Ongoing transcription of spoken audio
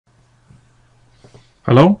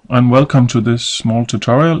Hello and welcome to this small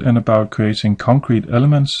tutorial about creating concrete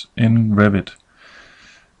elements in Revit.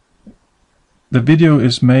 The video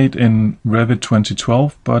is made in Revit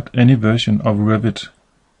 2012, but any version of Revit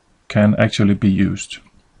can actually be used.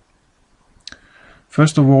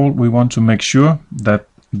 First of all, we want to make sure that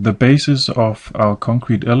the basis of our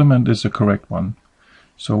concrete element is the correct one.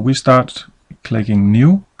 So we start clicking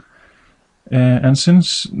New, and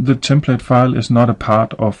since the template file is not a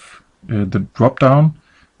part of the drop-down,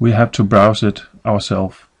 we have to browse it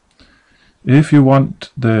ourselves. If you want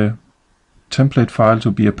the template file to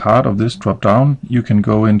be a part of this drop-down, you can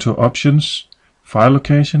go into Options, File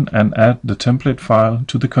Location, and add the template file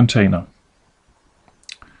to the container.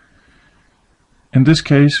 In this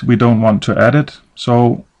case, we don't want to add it,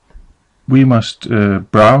 so we must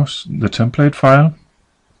browse the template file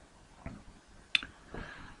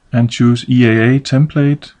and choose EAA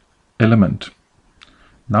Template Element.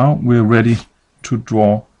 Now we're ready to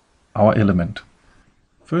draw our element.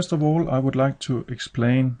 First of all, I would like to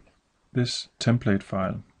explain this template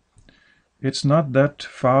file. It's not that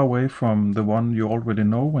far away from the one you already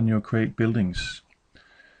know when you create buildings.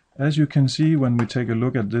 As you can see when we take a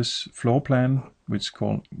look at this floor plan, which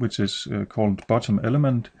is called bottom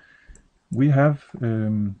element, we have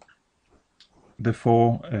the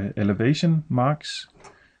four elevation marks.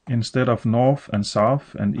 Instead of north and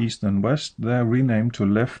south and east and west, they are renamed to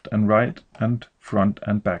left and right and front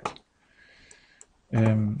and back.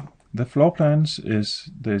 The floor plans is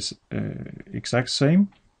this exact same.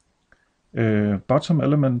 Bottom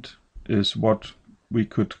element is what we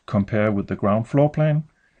could compare with the ground floor plan.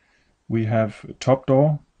 We have top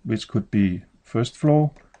door, which could be first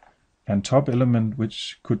floor, and top element,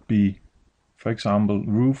 which could be, for example,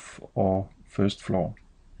 roof or first floor.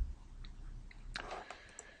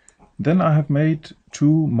 Then I have made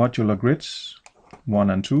two modular grids, 1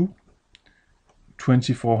 and 2,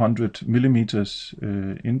 2400 millimeters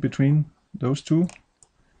in between those two.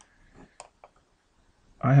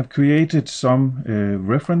 I have created some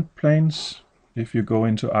reference planes. If you go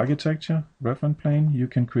into Architecture, Reference Plane, you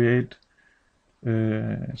can create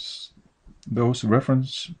those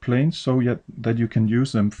reference planes so that you can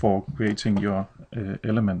use them for creating your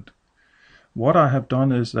element. What I have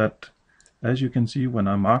done is that, as you can see when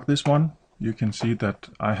I mark this one, you can see that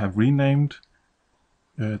I have renamed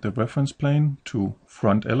the reference plane to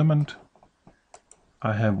front element.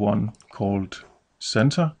 I have one called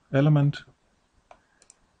center element,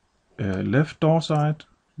 left door side,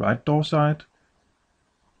 right door side,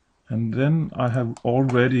 and then I have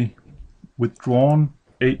already withdrawn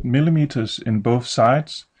 8 millimeters in both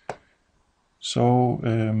sides, so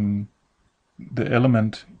the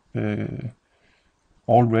element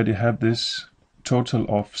already have this total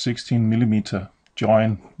of 16 millimeter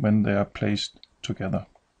join when they are placed together.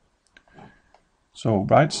 So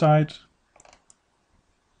right side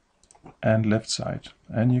and left side,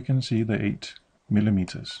 and you can see the 8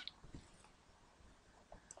 millimeters.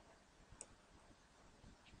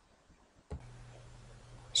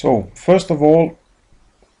 So first of all,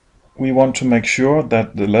 we want to make sure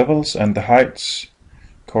that the levels and the heights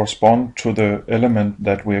correspond to the element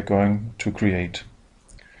that we are going to create.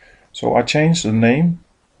 So I changed the name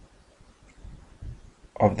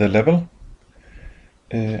of the level,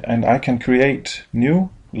 and I can create new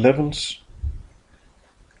levels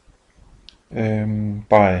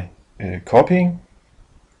by copying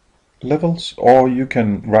levels, or you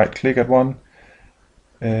can right click at one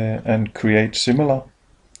and create similar.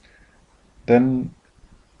 Then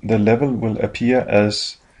the level will appear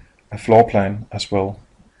as a floor plan as well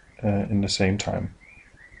in the same time.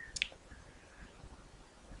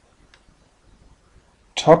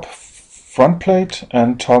 Top front plate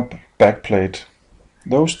and top back plate.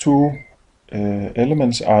 Those two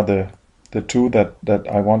elements are the two that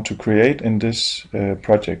I want to create in this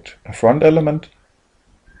project. A front element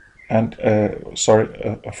and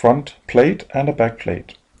a front plate and a back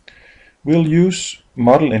plate. We'll use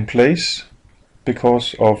model in place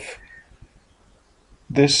because of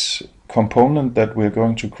this component that we're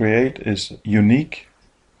going to create is unique.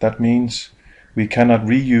 That means we cannot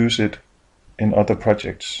reuse it in other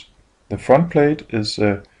projects. The front plate is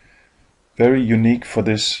very unique for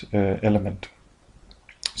this element.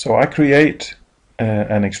 So I create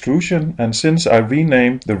an extrusion, and since I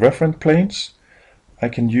renamed the reference planes, I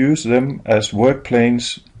can use them as work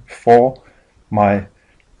planes for my,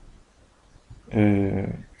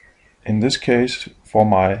 in this case, for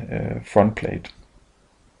my front plate.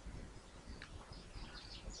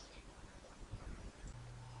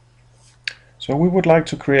 So we would like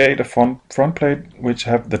to create a front plate which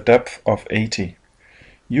have the depth of 80.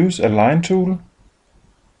 Use a line tool,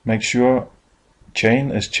 make sure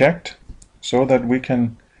chain is checked so that we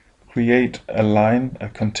can create a line, a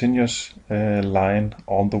continuous line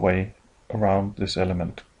all the way around this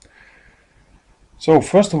element. So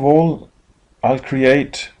first of all, I'll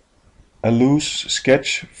create a loose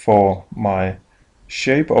sketch for my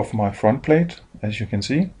shape of my front plate, as you can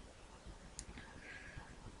see.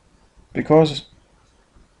 Because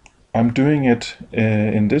I'm doing it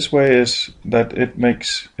in this way is that it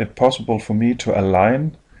makes it possible for me to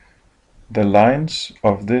align the lines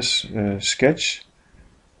of this sketch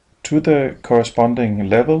to the corresponding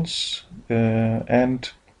levels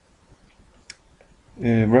and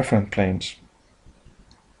reference planes.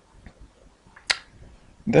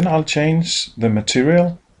 Then I'll change the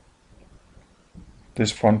material.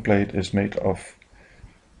 This front plate is made of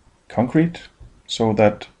concrete, so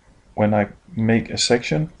that when I make a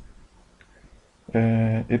section,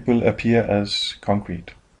 it will appear as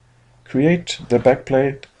concrete. Create the back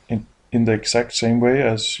plate in the exact same way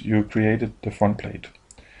as you created the front plate.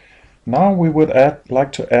 Now we would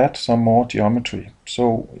like to add some more geometry.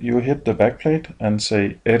 So you hit the back plate and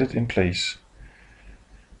say edit in place.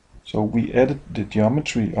 So we edit the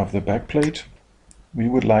geometry of the back plate. We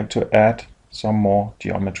would like to add some more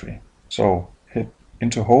geometry. So hit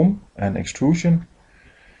into home and extrusion.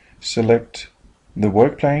 Select the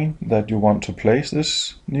work plane that you want to place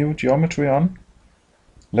this new geometry on.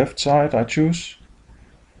 Left side I choose.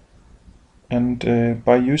 And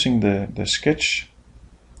by using the sketch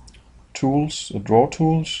tools, the draw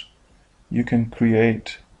tools, you can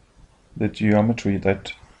create the geometry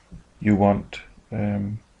that you want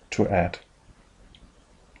to add.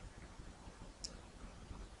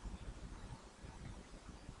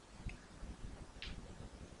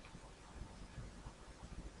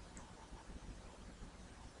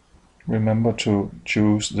 Remember to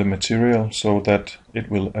choose the material so that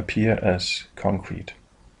it will appear as concrete.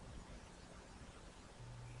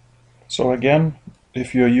 So again,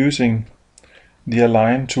 if you're using the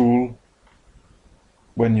align tool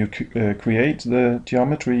when you create the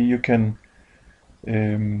geometry, you can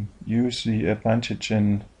use the advantage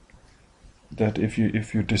in that if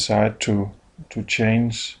you decide to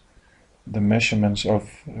change the measurements of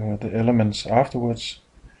the elements afterwards,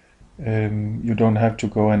 you don't have to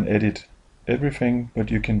go and edit everything,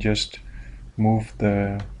 but you can just move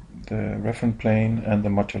the reference plane and the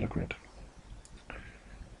modular grid.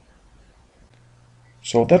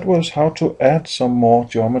 So that was how to add some more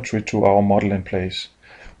geometry to our model in place.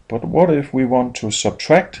 But what if we want to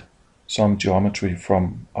subtract some geometry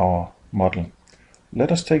from our model?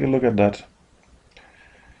 Let us take a look at that.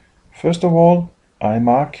 First of all, I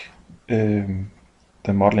mark the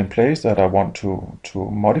model in place that I want to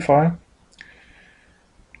modify.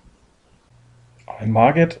 I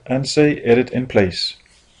mark it and say edit in place.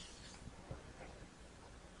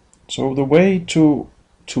 So the way to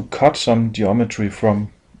cut some geometry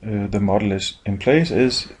from the model is in place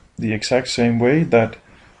is the exact same way that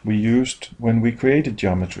we used when we created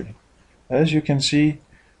geometry. As you can see,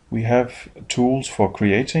 we have tools for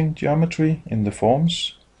creating geometry in the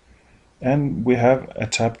forms, and we have a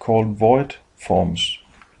tab called void forms.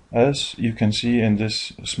 As you can see in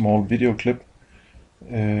this small video clip,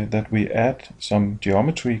 that we add some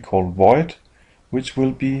geometry called void, which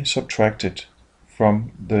will be subtracted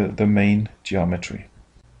from the main geometry.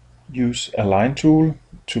 Use align tool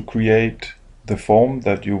to create the form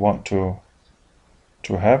that you want to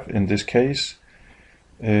have. In this case,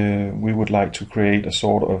 we would like to create a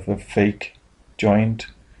sort of a fake joint,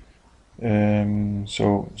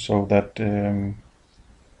 so that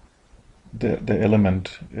the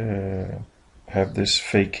element have this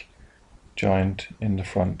fake joint in the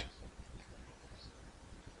front.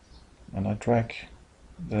 And I drag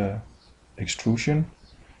the extrusion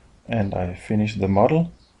and I finish the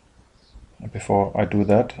model. Before I do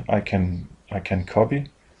that, I can copy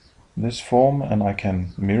this form and I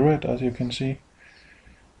can mirror it, as you can see,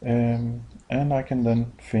 and I can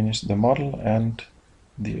then finish the model, and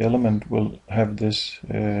the element will have this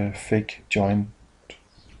fake joint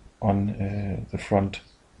on the front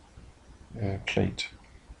plate.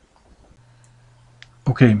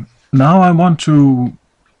 Okay, now I want to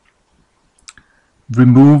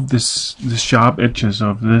remove the sharp edges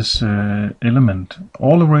of this element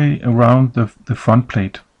all the way around the front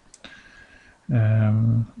plate.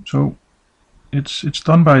 So it's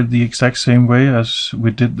done by the exact same way as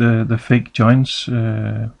we did the fake joints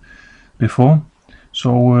before.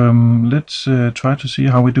 So let's try to see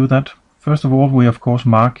how we do that. First of all, we of course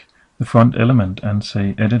mark the front element and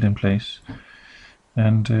say edit in place,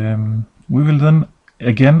 and we will then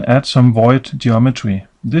again add some void geometry.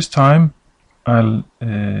 This time I'll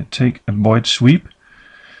take a void sweep,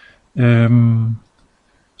 and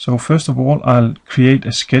So first of all, I'll create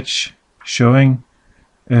a sketch showing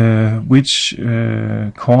which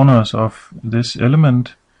corners of this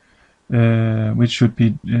element which should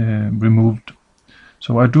be removed.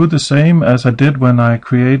 So I do the same as I did when I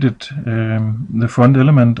created the front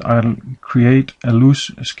element. I'll create a loose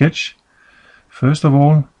sketch first of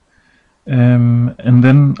all, and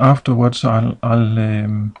then afterwards I'll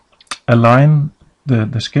align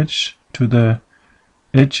the sketch to the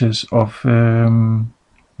edges of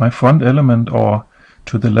my front element or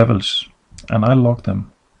to the levels, and I'll log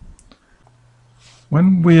them.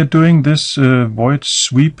 When we are doing this void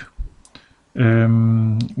sweep,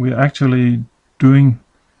 we're actually doing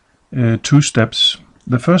two steps.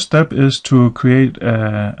 The first step is to create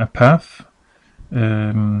a path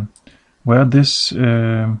where this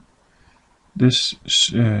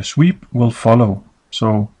sweep will follow.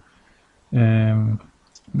 So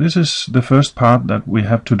this is the first part that we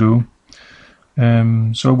have to do.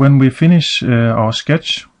 So when we finish our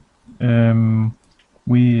sketch,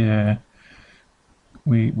 we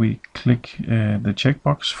click the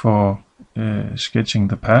checkbox for sketching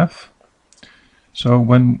the path. So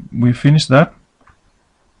when we finish that,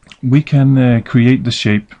 we can create the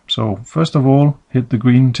shape. So first of all, hit the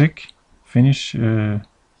green tick, finish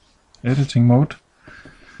editing mode,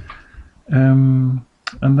 and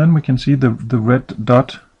then we can see the red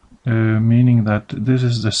dot, meaning that this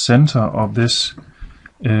is the center of this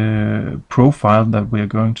profile that we are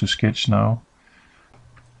going to sketch now.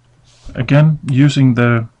 Again, using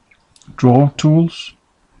the draw tools,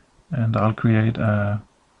 and I'll create a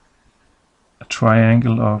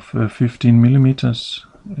triangle of 15 millimeters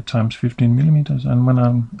times 15 millimeters, and when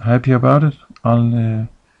I'm happy about it, I'll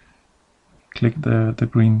click the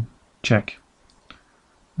green check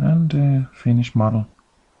and finish model,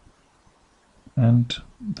 and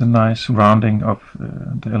the nice rounding of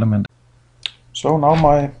the element. So now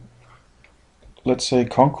my, let's say,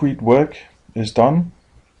 concrete work is done.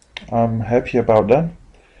 I'm happy about that.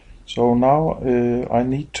 So now I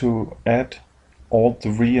need to add all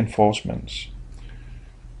the reinforcements.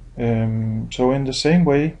 So in the same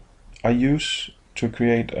way I use to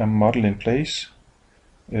create a model in place,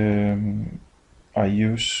 I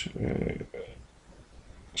use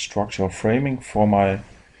structural framing for my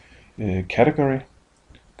category,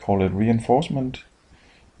 call it reinforcement,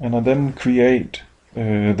 and I then create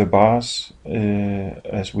the bars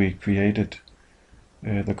as we created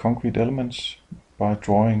the concrete elements by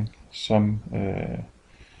drawing some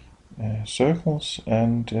circles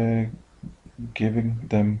and giving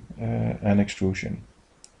them an extrusion.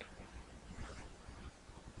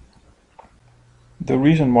 The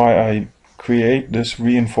reason why I create this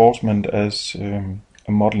reinforcement as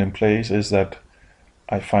a model in place is that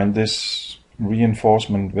I find this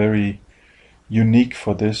reinforcement very unique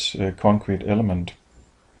for this concrete element.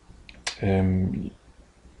 You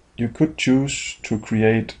could choose to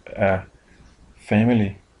create a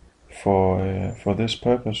family for this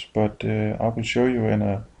purpose, but I will show you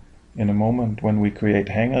in a moment when we create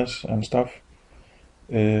hangers and stuff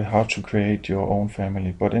how to create your own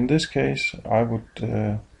family. But in this case I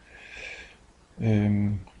would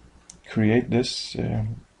create this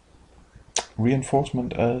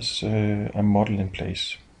reinforcement as a model in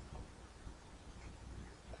place.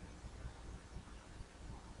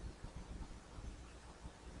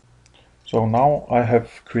 So now I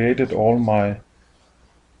have created all my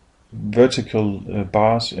vertical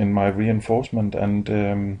bars in my reinforcement, and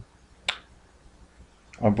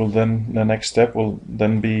I will then, the next step will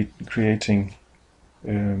then be creating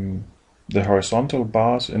the horizontal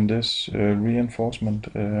bars in this reinforcement,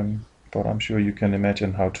 but I'm sure you can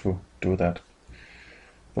imagine how to do that.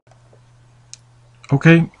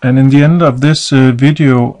 Okay, and in the end of this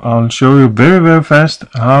video I'll show you very fast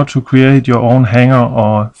how to create your own hanger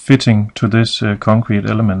or fitting to this concrete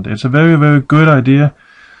element. It's a very good idea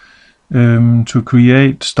to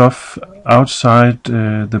create stuff outside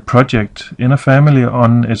the project in a family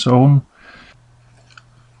on its own.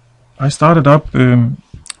 I started up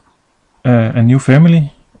a new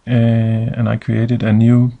family and I created a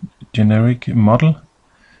new generic model,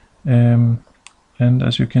 and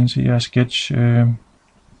as you can see I sketch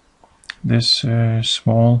this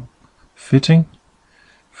small fitting,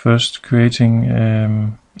 first creating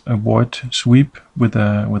a void sweep with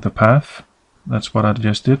a path. That's what I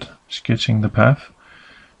just did, sketching the path,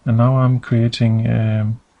 and now I'm creating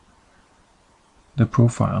the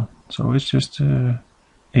profile. So it's just a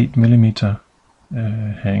 8mm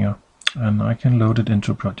hanger, and I can load it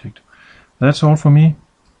into project. That's all for me.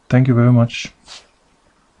 Thank you very much.